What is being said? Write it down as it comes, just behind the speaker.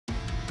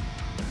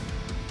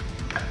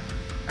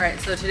Alright,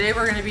 so today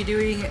we're going to be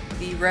doing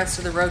the rest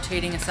of the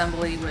rotating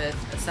assembly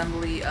with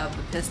assembly of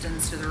the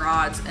pistons to the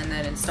rods and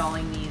then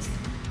installing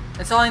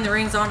the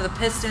rings onto the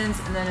pistons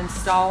and then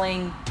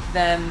installing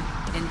them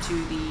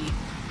into the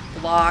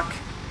block.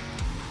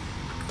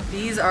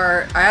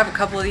 I have a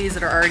couple of these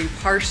that are already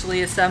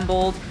partially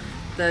assembled.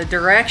 The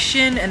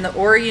direction and the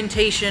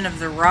orientation of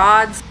the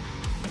rods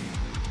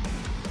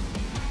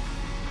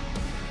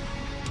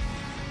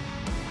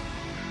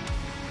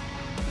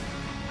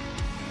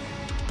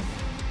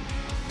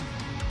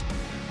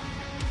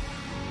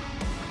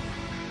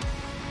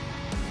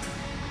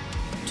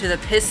to the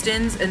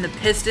pistons and the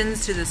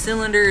pistons to the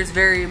cylinder is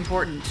very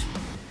important.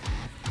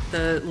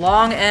 The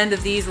long end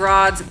of these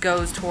rods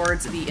goes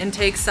towards the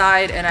intake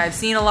side, and I've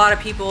seen a lot of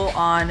people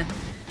on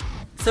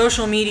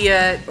social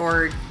media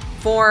or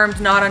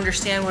forums not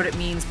understand what it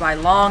means by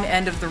long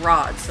end of the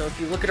rod. So if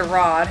you look at a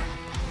rod,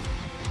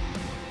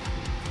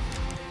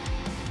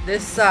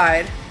 this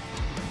side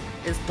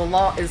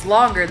is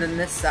longer than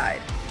this side.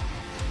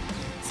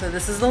 So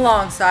this is the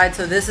long side,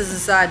 so this is the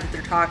side that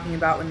they're talking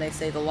about when they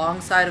say the long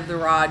side of the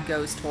rod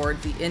goes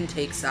toward the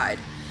intake side.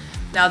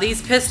 Now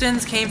these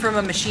pistons came from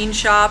a machine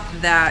shop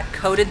that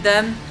coated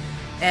them,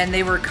 and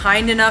they were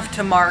kind enough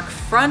to mark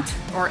front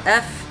or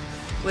F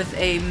with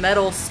a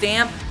metal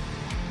stamp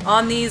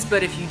on these,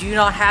 but if you do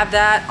not have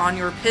that on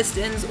your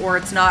pistons or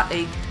it's not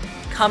a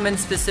Cummins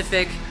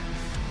specific,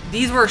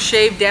 these were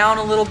shaved down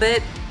a little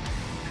bit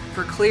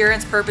for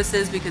clearance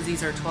purposes because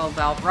these are 12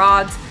 valve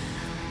rods.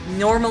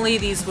 Normally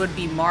these would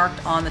be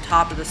marked on the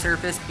top of the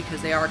surface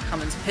because they are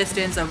Cummins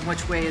pistons of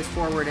which way is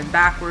forward and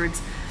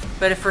backwards.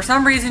 But if for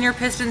some reason your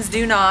pistons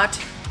do not,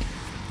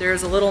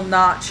 there's a little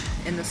notch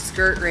in the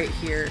skirt right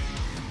here,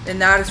 and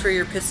that is for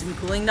your piston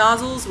cooling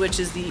nozzles,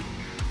 which is the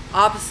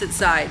opposite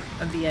side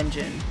of the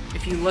engine.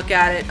 If you look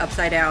at it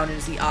upside down, it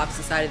is the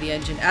opposite side of the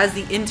engine as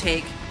the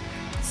intake,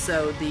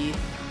 so the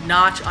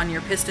notch on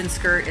your piston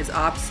skirt is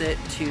opposite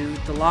to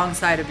the long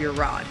side of your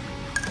rod.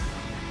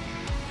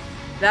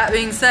 That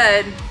being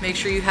said, make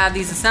sure you have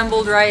these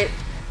assembled right.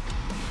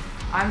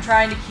 I'm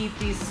trying to keep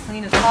these as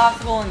clean as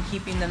possible and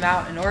keeping them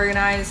out and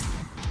organized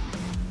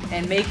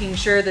and making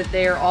sure that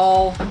they are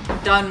all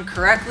done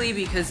correctly,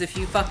 because if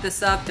you fuck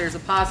this up, there's a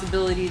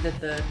possibility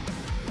that the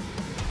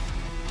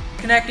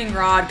connecting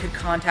rod could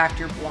contact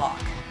your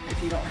block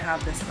if you don't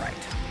have this right.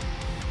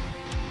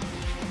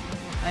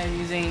 I'm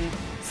using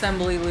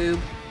assembly lube.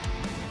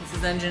 This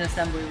is engine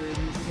assembly lube,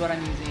 and this is what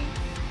I'm using.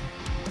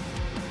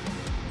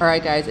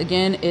 Alright guys,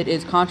 again, it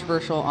is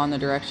controversial on the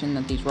direction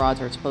that these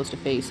rods are supposed to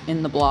face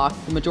in the block.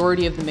 The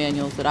majority of the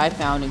manuals that I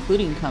found,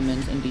 including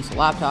Cummins and diesel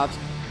laptops,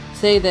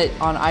 say that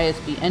on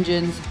ISB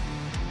engines,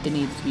 it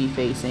needs to be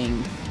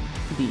facing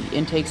the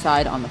intake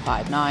side on the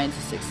 5.9s.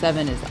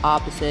 6.7 is the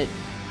opposite.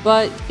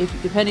 But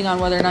depending on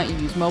whether or not you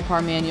use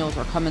Mopar manuals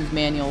or Cummins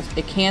manuals,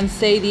 it can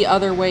say the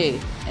other way,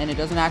 and it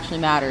doesn't actually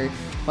matter.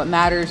 What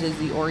matters is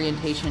the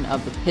orientation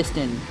of the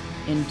piston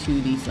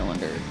into the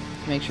cylinder.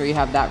 Make sure you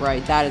have that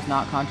right. That is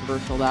not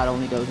controversial. That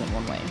only goes in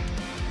one way.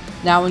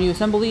 Now when you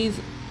assemble these,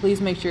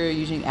 please make sure you're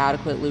using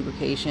adequate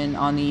lubrication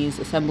on these,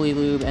 assembly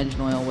lube, engine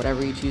oil,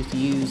 whatever you choose to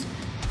use.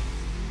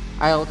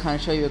 I'll kind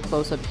of show you a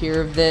close-up here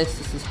of this.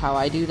 This is how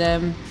I do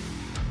them.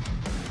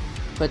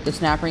 Put the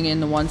snap ring in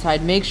the one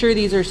side. Make sure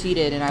these are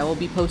seated, and I will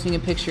be posting a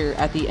picture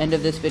at the end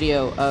of this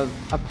video of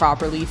a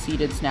properly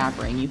seated snap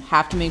ring. You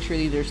have to make sure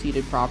these are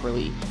seated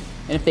properly,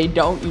 and if they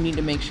don't, you need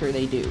to make sure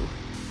they do.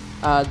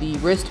 The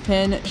wrist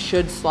pin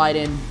should slide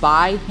in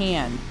by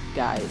hand,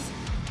 guys.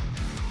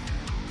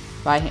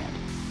 By hand.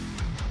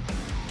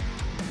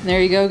 And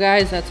there you go,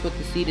 guys. That's what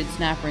the seated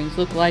snap rings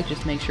look like.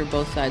 Just make sure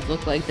both sides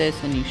look like this,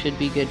 and you should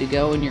be good to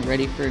go, and you're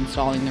ready for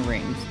installing the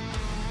rings.